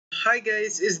Hi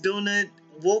guys, it's Donut.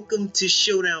 Welcome to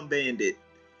Showdown Bandit.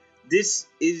 This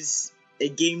is a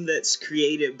game that's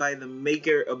created by the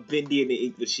maker of Bandit and the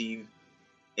Ink Machine.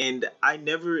 And I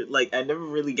never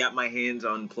really got my hands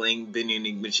on playing Bandit and the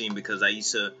Ink Machine because I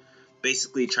used to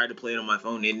basically try to play it on my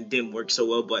phone and it didn't work so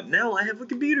well, but now I have a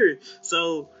computer.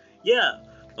 So yeah.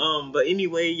 But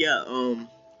anyway,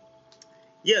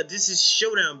 this is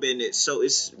Showdown Bandit. So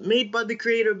it's made by the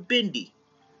creator Bendy.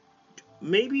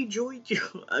 Maybe joined you.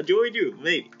 I joined you,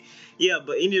 maybe. Yeah,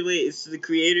 but anyway, it's the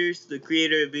creator of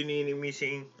Bandit and Ink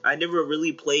Machine. I never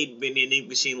really played Bandit and Ink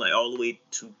Machine like all the way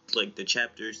to like the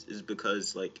chapters, is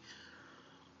because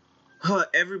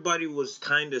everybody was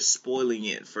kind of spoiling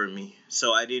it for me,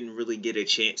 so I didn't really get a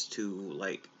chance to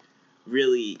like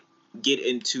really get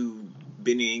into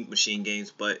Bandit and Ink Machine games.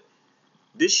 But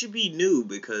this should be new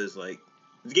because like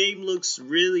the game looks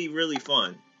really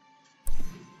fun.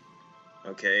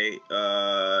 Okay,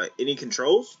 any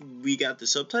controls? We got the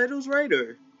subtitles right,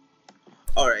 or?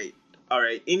 Alright,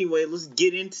 anyway, let's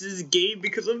get into this game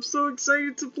because I'm so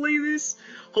excited to play this.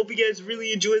 Hope you guys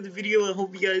really enjoyed the video and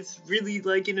hope you guys really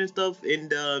like it and stuff, and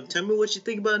tell me what you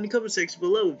think about it in the comment section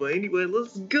below. But anyway,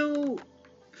 let's go!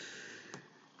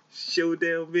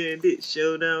 Showdown Bandit,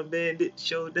 Showdown Bandit,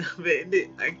 Showdown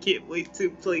Bandit. I can't wait to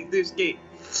play this game.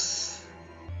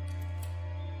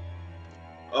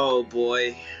 Oh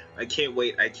boy. I can't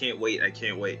wait.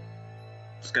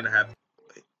 What's gonna happen?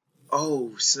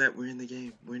 Oh snap, we're in the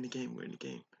game. We're in the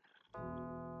game.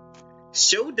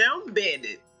 Showdown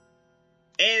Bandit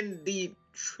and the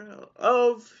Trail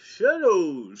of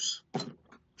Shadows.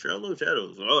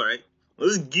 Alright,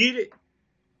 let's get it.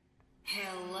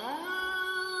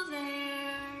 Hello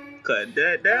there. Cut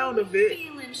that down a bit.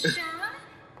 Feeling shy?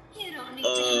 You don't need to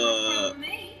hear from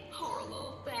me, poor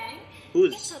little thing.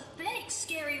 Who's? It's a big,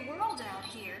 scary world out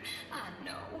here. I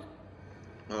know.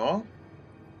 Oh?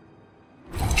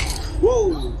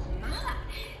 Whoa! Oh my!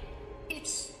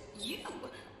 It's you.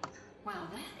 Well,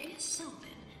 that is something.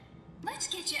 Let's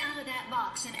get you out of that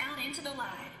box and out into the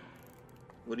light.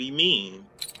 What do you mean?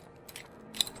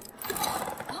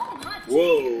 Oh my!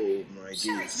 Whoa, my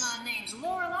Sure, goodness. it's my name's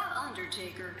Lorelei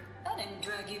Undertaker. I didn't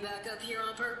drag you back up here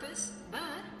on purpose,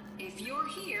 but if you're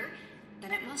here,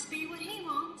 then it must be what he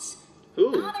wants.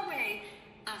 Who? Either way,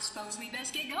 I suppose we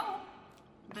best get going.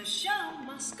 The show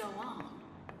must go on.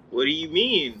 What do you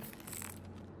mean?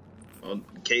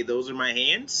 Okay, those are my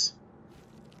hands.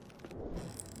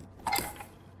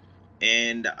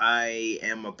 And I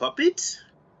am a puppet.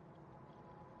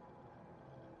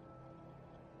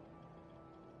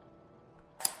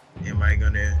 Am I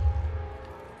gonna...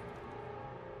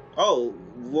 Oh,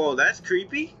 whoa, that's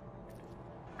creepy.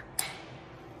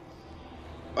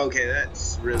 Okay,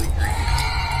 that's really creepy.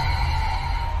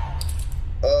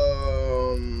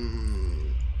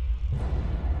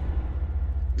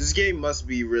 This game must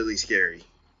be really scary.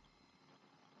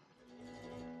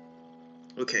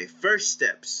 Okay, first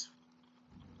steps.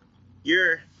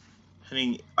 You're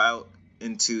heading out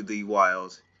into the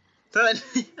wild.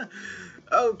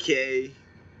 Okay.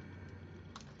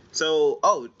 So,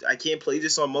 I can't play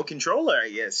this on my controller, I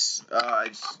guess.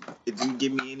 It didn't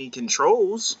give me any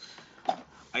controls.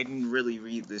 I didn't really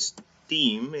read this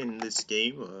theme in this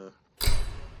game.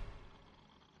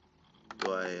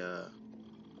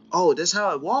 Oh, that's how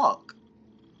I walk.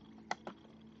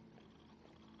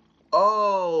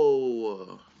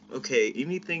 Oh, okay.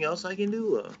 Anything else I can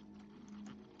do?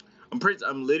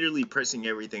 I'm literally pressing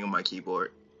everything on my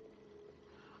keyboard.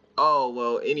 Oh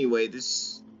well. Anyway,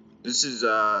 this is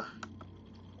let's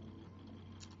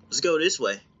go this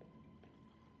way.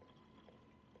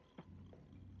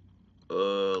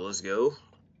 Let's go.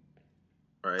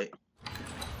 All right.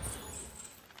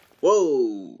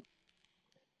 Whoa.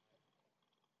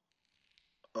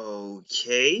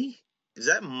 Okay. Is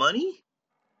that money?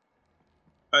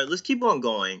 All right, let's keep on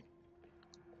going.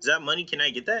 Is that money? Can I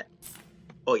get that?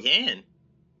 Oh, I can.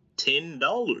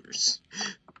 $10.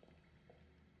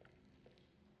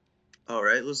 All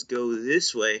right, let's go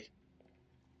this way.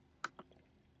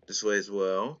 This way as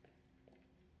well.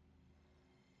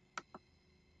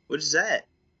 What is that?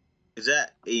 Is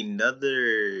that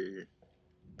another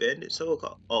bandit soul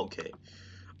call? Okay.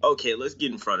 Okay, let's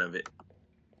get in front of it.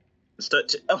 Let's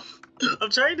touch it. Oh, I'm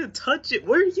trying to touch it.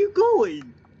 Where are you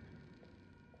going?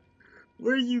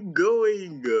 Where are you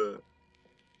going?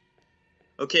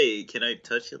 Okay, can I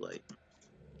touch it like?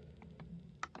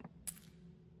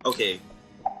 Okay.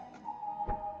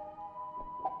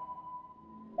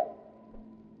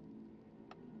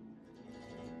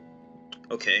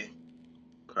 Okay.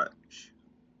 Crouch.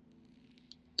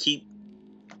 Keep.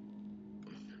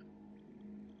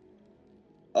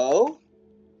 Oh?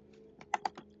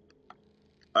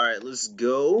 Alright, let's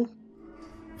go.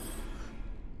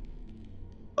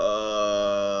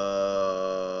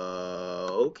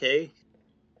 Okay.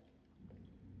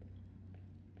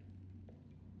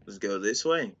 Let's go this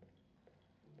way.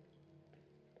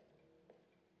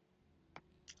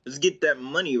 Let's get that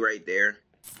money right there.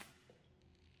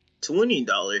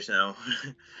 $20 now.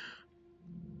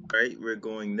 Alright, we're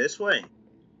going this way.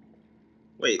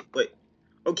 Wait.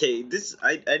 Okay,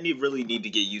 I really need to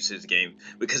get used to this game.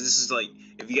 Because this is like,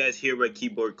 if you guys hear my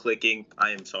keyboard clicking,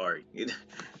 I am sorry.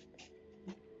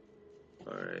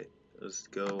 Alright, let's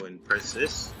go and press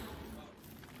this.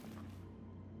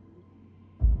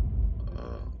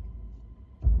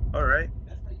 Alright.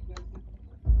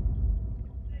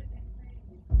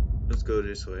 Let's go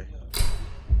this way.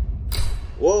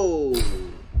 Whoa!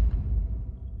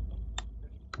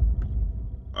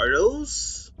 Are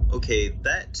those? Okay,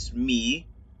 that's me.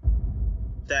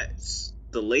 That's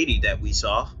the lady that we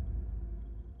saw.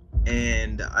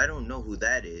 And I don't know who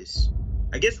that is.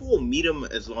 I guess we'll meet him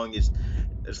as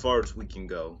far as we can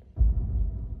go.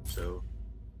 So,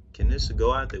 can this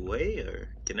go out the way, or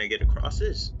can I get across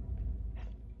this?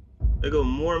 There go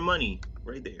more money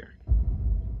right there.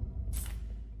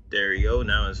 There we go.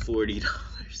 Now it's $40.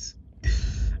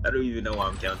 I don't even know why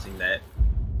I'm counting that.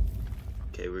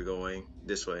 Okay, we're going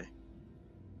this way.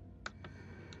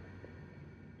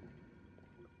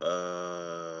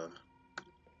 Whoa!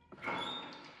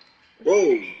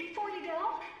 Before you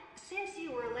go, since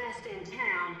you were last in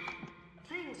town,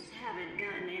 things haven't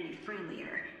gotten any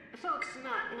friendlier. Folks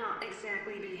might not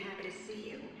exactly be happy to see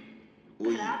you.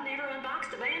 But I've never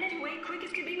unboxed a bandit who ain't quick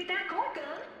as can be with that cork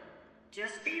gun.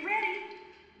 Just be ready.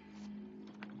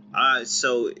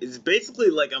 So it's basically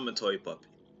like I'm a toy puppy,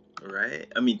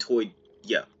 right? I mean,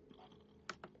 yeah.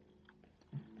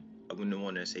 I wouldn't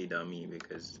want to say dummy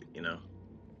because, you know,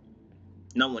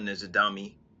 no one is a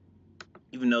dummy,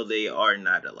 even though they are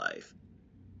not alive.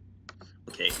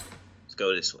 Okay, let's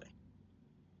go this way.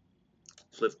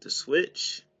 Flip the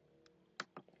switch.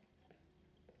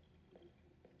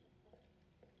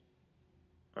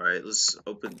 Alright, let's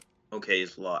open. Okay,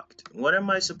 it's locked. What am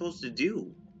I supposed to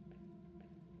do?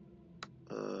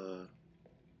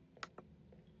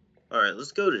 Alright,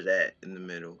 let's go to that in the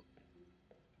middle.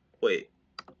 Wait.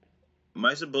 Am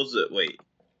I supposed to... Wait.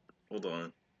 Hold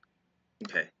on.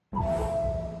 Okay.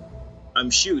 I'm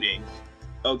shooting.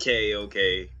 Okay.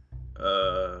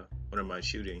 What am I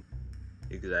shooting?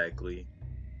 Exactly.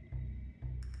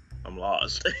 I'm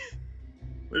lost.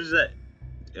 What is that?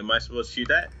 Am I supposed to shoot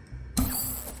that?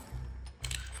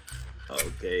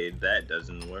 Okay, that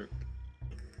doesn't work.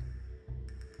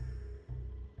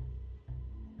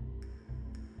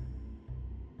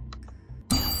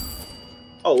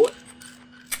 Oh, what?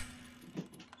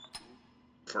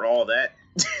 For all that?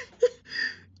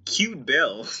 Cute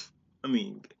bell. I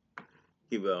mean,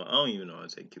 cute bell. I don't even know how to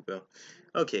say cute bell.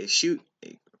 Okay, shoot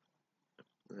a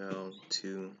bell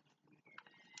to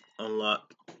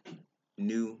unlock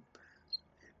new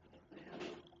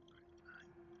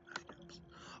items.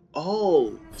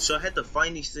 Oh, so I had to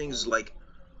find these things like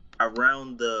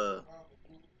around the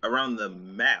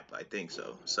map, I think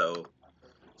so. So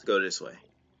let's go this way.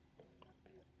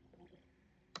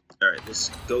 Alright, let's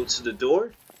go to the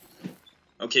door.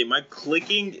 Okay, my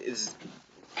clicking is...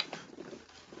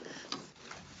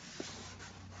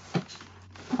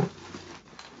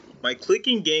 My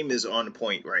clicking game is on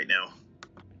point right now.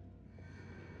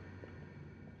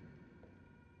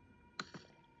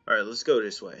 Alright, let's go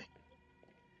this way.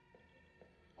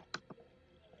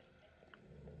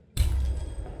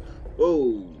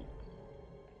 Whoa.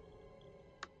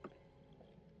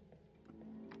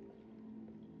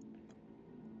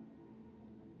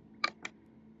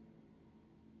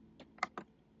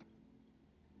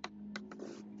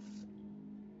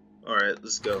 Alright,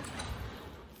 let's go.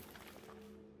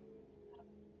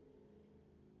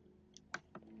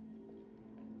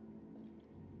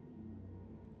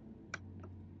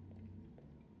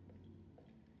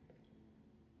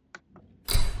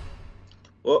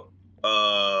 Well,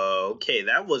 okay,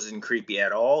 that wasn't creepy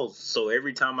at all. So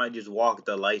every time I just walk,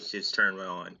 the lights just turn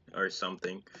on or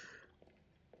something.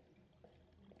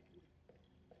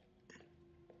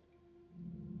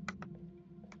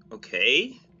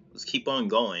 Okay, let's keep on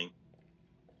going.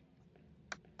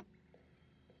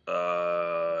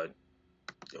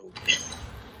 Okay.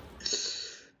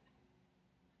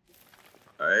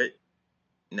 Alright,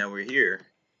 now we're here.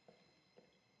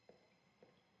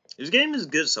 This game is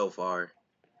good so far.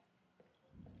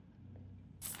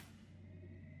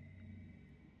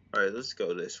 Alright, let's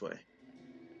go this way.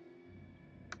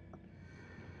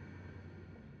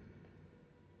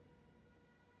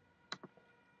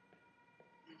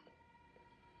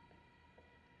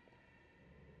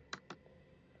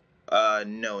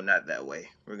 No, not that way.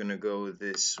 We're gonna go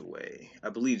this way. I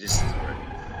believe this is right.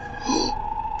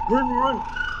 Run!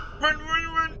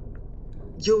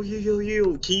 Yo.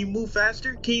 Can you move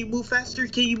faster? Can you move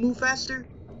faster?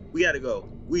 We gotta go.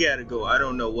 I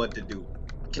don't know what to do.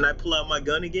 Can I pull out my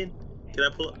gun again? Can I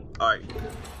pull it? Alright.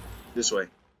 This way.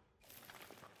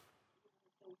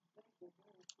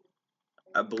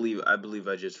 I believe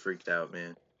I just freaked out,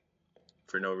 man.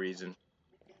 For no reason.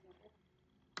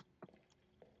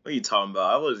 What are you talking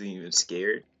about? I wasn't even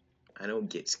scared. I don't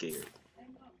get scared.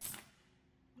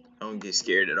 I don't get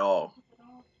scared at all.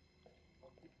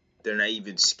 They're not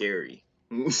even scary.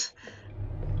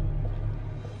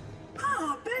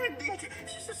 Ah, Bandit!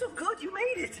 So good you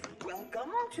made it.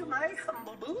 Welcome to my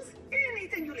humble booth.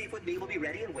 Anything you leave with me will be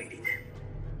ready and waiting.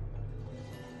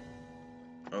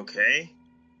 Okay.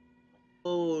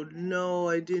 Oh no,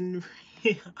 I didn't.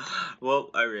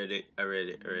 Well, I read it.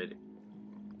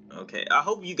 Okay, I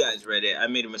hope you guys read it. I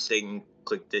made a mistake and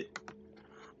clicked it.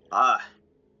 Ah,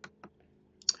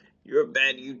 you're a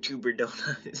bad YouTuber,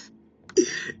 Donut.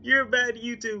 You're a bad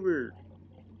YouTuber.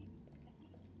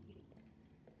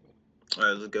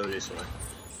 Alright, let's go this way.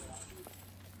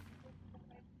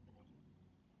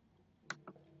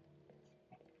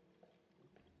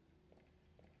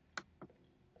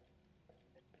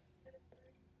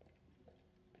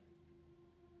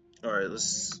 Alright,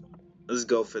 let's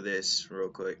go for this real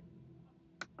quick.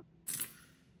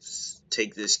 Let's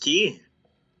take this key.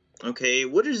 Okay,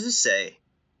 what does this say?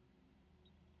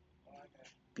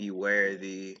 Beware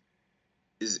the...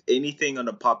 Is anything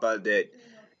gonna pop out that...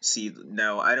 See,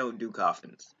 now, I don't do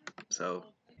coffins. So...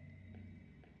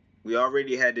 We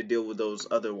already had to deal with those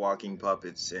other walking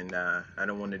puppets, and I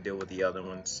don't want to deal with the other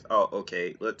ones. Oh,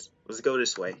 okay, let's go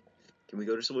this way. Can we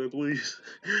go this way, please?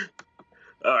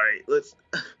 Alright, let's...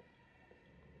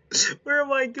 Where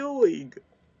am I going?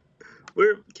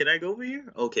 Where... Can I go over here?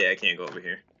 Okay, I can't go over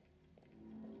here.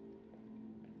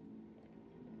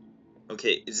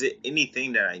 Okay, is it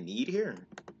anything that I need here?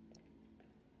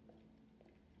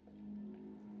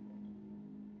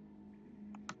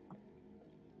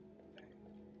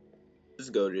 Let's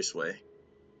go this way.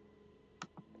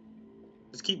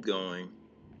 Let's keep going.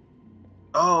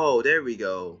 Oh, there we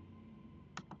go.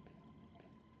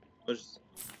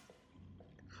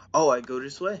 Oh, I go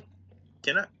this way.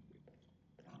 Can I?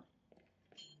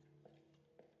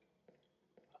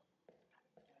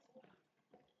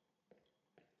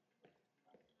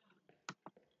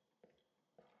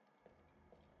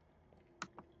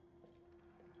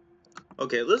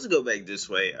 Okay, let's go back this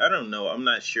way. I don't know. I'm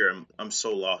not sure. I'm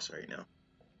so lost right now.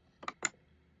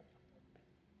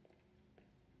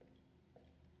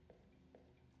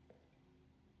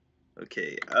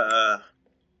 Okay,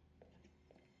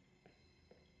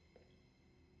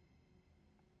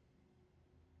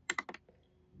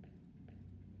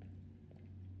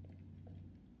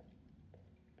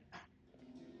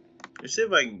 let's see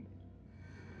if I can...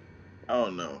 I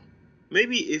don't know.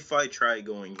 Maybe if I try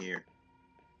going here.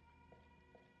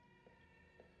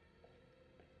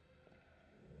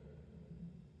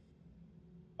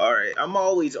 Alright, I'm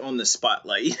always on the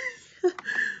spotlight.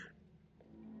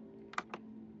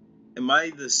 Am I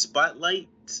the spotlight?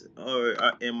 Or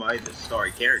am I the star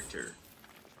character?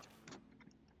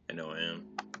 I know I am.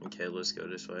 Okay, let's go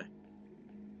this way.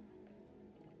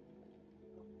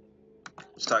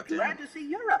 Let's talk to him. Glad to see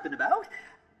you're up and about.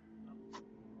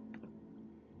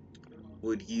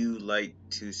 Would you like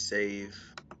to save?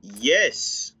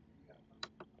 Yes!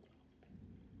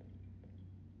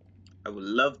 I would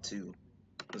love to.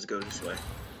 Let's go this way.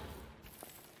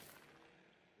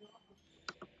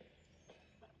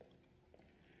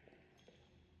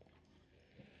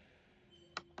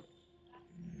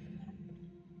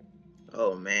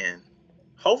 Oh man.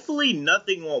 Hopefully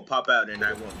nothing won't pop out and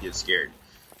I won't get scared.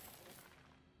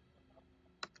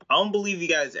 I don't believe you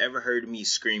guys ever heard me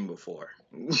scream before.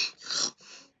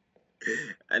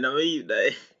 And I mean,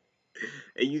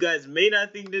 and you guys may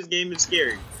not think this game is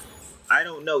scary. I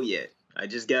don't know yet. I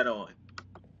just got on.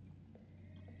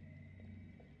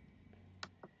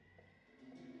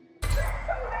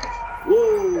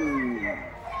 Whoa.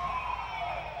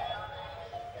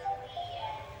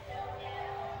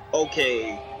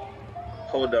 Okay.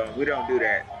 Hold on. We don't do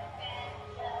that.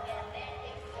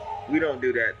 We don't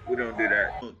do that.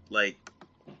 Like,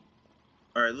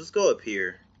 alright, let's go up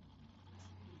here.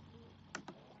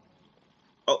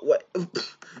 Oh, what?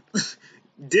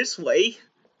 This way?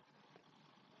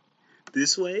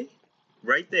 This way?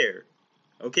 Right there.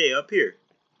 Okay, up here.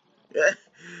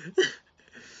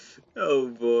 Oh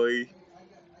boy.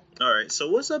 Alright, so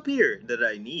what's up here that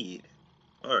I need?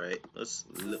 Alright, let's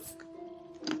look.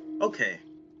 Okay.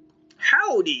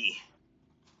 Howdy!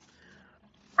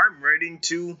 I'm writing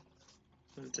to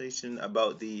presentation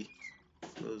about the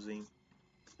closing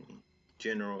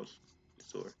general's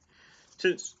store.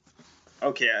 Since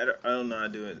okay, I don't know how to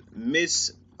do it.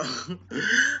 Miss.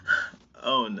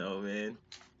 Oh no, man.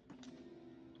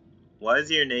 Why is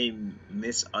your name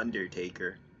Miss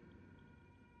Undertaker?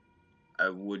 I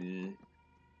wouldn't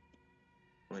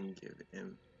give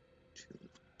him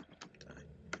time.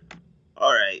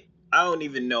 Alright. I don't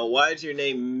even know. Why is your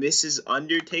name Mrs.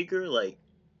 Undertaker? Like.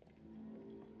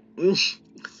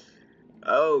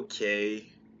 Okay.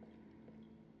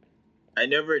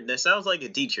 That sounds like a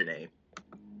teacher name.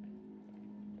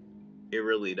 It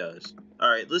really does.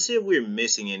 Alright, let's see if we're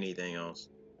missing anything else.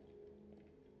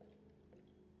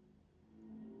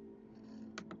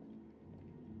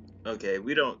 Okay,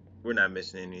 we're not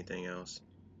missing anything else.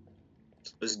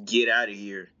 Let's get out of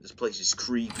here. This place is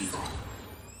creepy.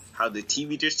 How the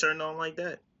TV just turned on like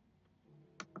that?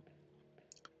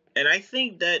 And I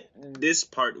think that this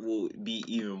part will be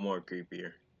even more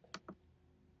creepier.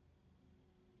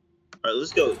 Alright,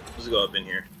 let's go up in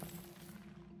here.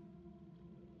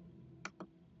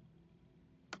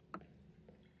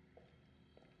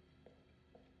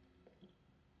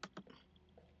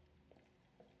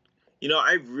 You know,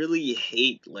 I really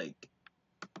hate like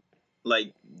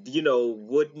you know,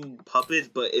 wooden puppets,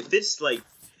 but if it's like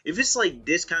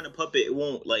this kind of puppet, it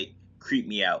won't like creep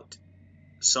me out.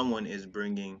 Someone is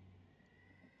bringing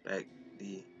back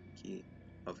the key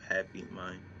of happy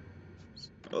mind.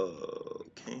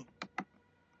 Okay.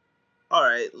 All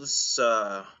right, let's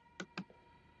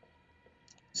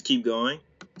keep going.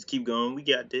 Let's keep going. We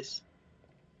got this.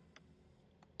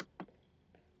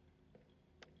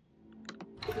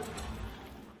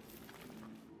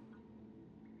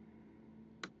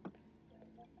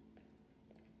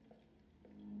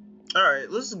 All right,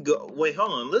 let's go. Wait,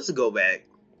 hold on. Let's go back.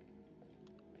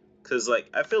 Cause like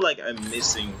I feel like I'm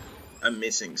missing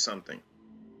something.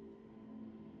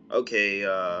 Okay,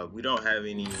 we don't have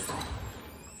any.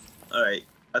 All right,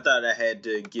 I thought I had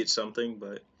to get something,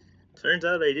 but turns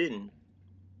out I didn't.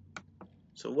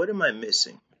 So what am I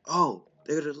missing? Oh,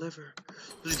 they got a lever.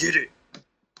 Let's get it.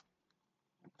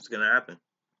 What's gonna happen?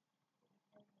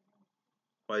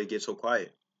 Why you get so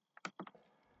quiet?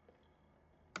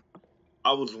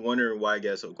 I was wondering why I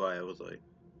got so quiet. I was like,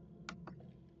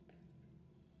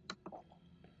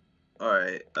 all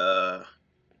right,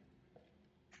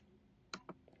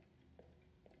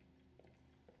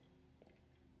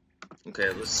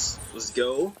 okay, let's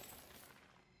go.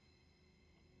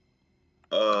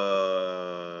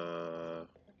 Oh,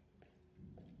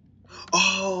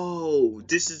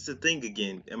 this is the thing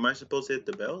again. Am I supposed to hit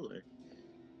the bell or?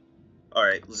 All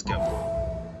right, let's go.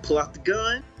 Pull out the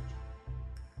gun.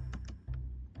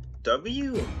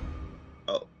 W.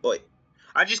 Oh, wait.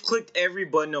 I just clicked every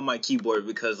button on my keyboard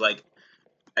because like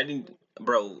I didn't,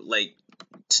 bro. Like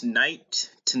tonight,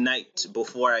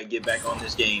 before I get back on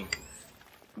this game.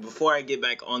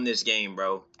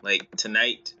 Bro, like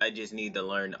tonight, I just need to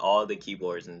learn all the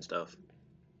keyboards and stuff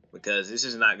because this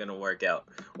is not gonna work out.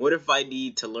 What if I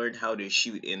need to learn how to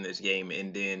shoot in this game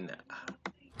and then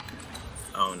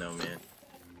I don't know, man.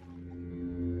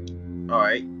 All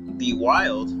right, be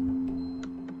wild.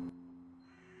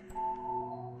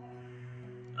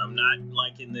 I'm not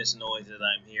liking this noise that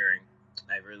I'm hearing.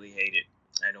 I really hate it.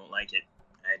 I don't like it.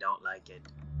 I don't like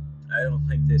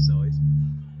this noise.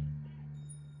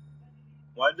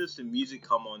 Why does the music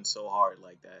come on so hard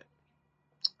like that?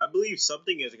 I believe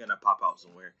something is gonna pop out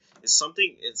somewhere. Is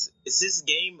this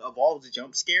game evolved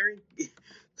jump scaring?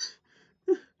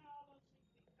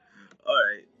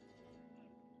 Alright.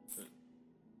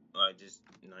 Just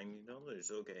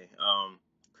 $90. Okay.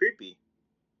 Creepy.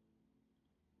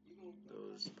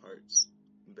 Those parts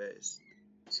best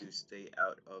to stay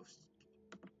out of.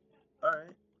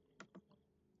 Alright.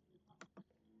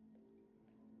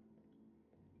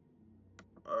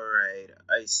 Alright.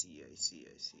 I see.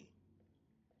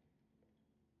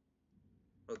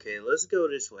 Okay, let's go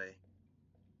this way.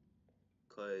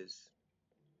 Cause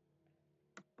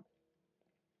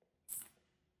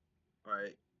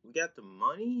alright. We got the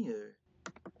money or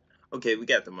okay, we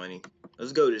got the money.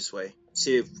 Let's go this way.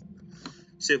 See if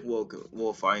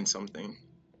we'll find something.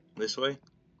 This way.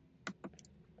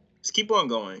 Let's keep on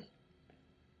going.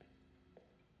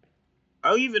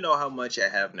 I don't even know how much I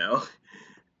have now.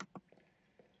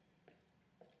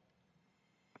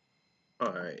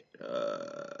 Alright,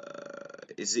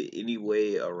 is it any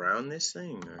way around this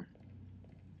thing,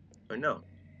 or no?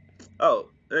 Oh,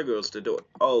 there goes the door.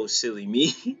 Oh, silly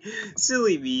me.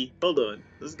 Silly me. Hold on,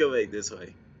 let's go back this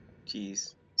way.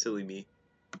 Jeez, silly me.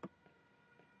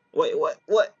 Wait, what?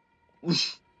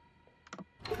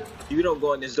 You don't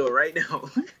go in this door right now.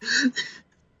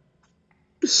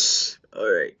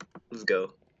 Alright, let's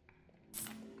go.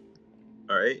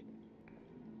 Alright.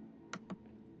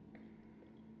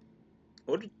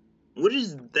 What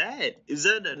is that? Is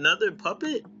that another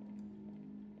puppet?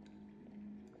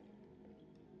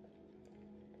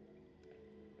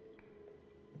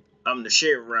 I'm the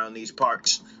sheriff around these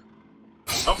parts.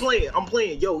 I'm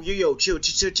playing. Yo, chill.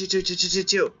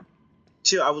 Chill,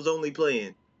 I was only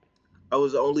playing.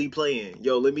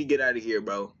 Yo, let me get out of here,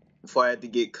 bro. Before I have to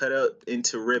get cut up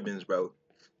into ribbons, bro.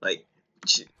 Like,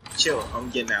 chill, I'm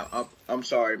getting out. I'm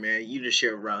sorry, man. You the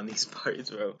sheriff around these parts,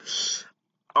 bro.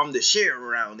 I'm the sheriff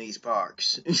around these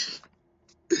parks.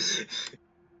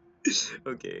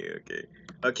 Okay,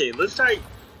 let's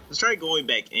try going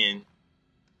back in.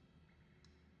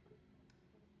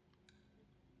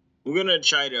 We're gonna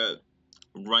try to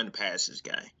run past this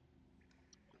guy.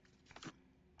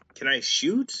 Can I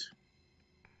shoot?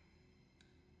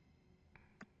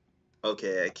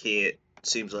 Okay, I can't.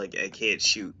 Seems like I can't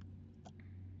shoot.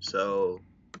 So,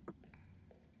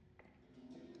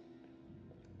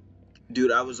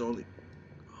 dude, I was only...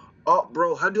 Oh,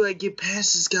 bro, how do I get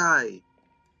past this guy?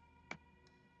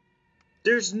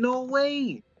 There's no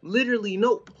way. Literally,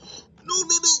 no. No.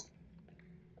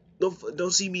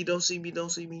 Don't see me,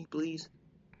 please.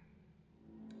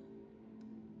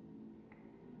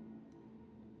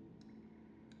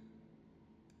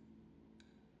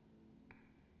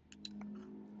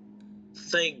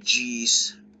 Thank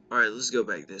jeez. Alright, let's go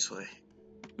back this way.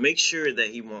 Make sure that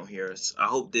he won't hear us. I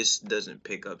hope this doesn't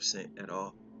pick up scent at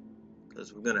all.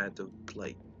 Because we're gonna have to,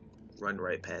 like, run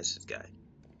right past this guy.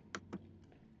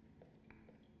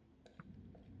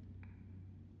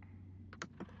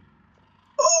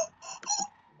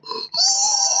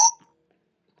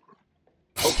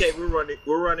 Okay, we're running.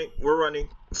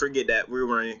 Forget that, we're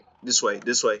running. This way.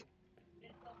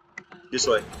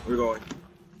 We're going.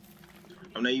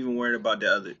 I'm not even worried about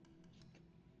the other.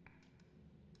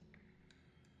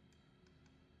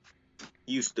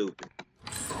 You stupid.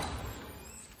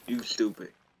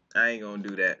 I ain't gonna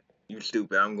do that. You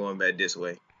stupid. I'm going back this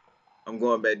way.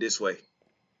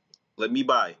 Let me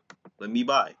by. Let me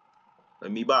by,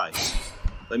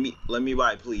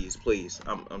 please.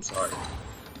 I'm sorry.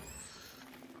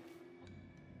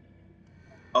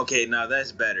 Okay, now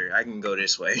that's better. I can go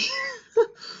this way.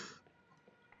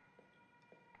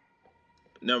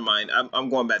 Never mind. I'm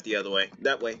going back the other way.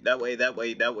 That way.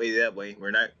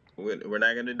 We're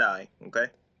not gonna die, okay?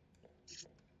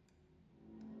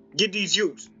 Get these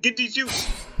jukes.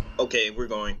 Okay, we're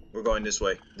going this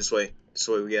way. We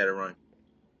gotta run.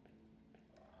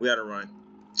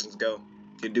 Let's go.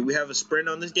 Okay, do we have a sprint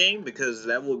on this game? Because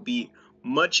that would be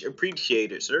much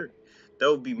appreciated, sir. That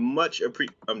would be much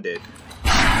I'm dead.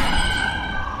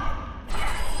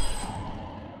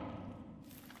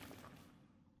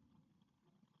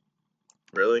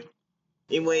 Really?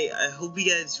 Anyway, I hope you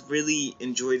guys really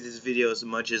enjoyed this video as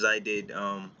much as I did.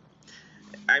 I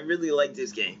really like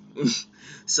this game.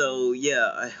 So yeah,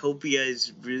 I hope you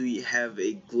guys really have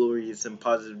a glorious and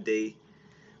positive day.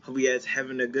 Hope you guys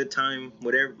having a good time,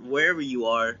 wherever you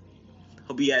are.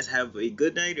 Hope you guys have a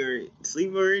good night or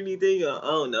sleep or anything. I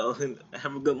don't know.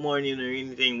 Have a good morning or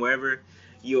anything wherever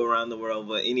you around the world.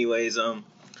 But anyways, I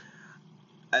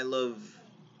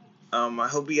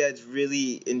hope you guys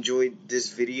really enjoyed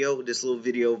this little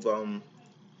video of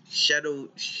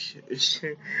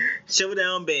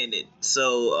Showdown Bandit.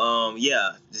 So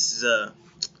yeah, this is a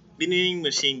vending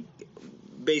machine.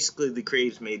 Basically, the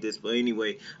creators made this, but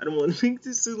anyway, I don't want to make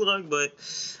this too long, but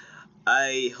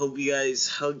I hope you guys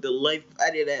hug the life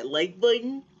out of that like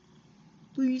button,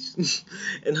 please,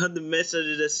 and hug the mess out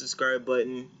of that subscribe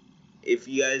button. If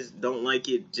you guys don't like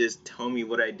it, just tell me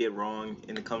what I did wrong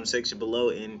in the comment section below,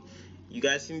 and you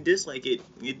guys can dislike it.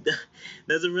 It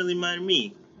doesn't really matter to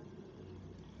me.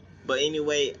 But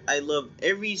anyway, I love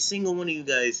every single one of you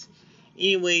guys.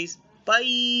 Anyways,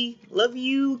 bye. Love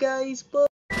you guys. Bye.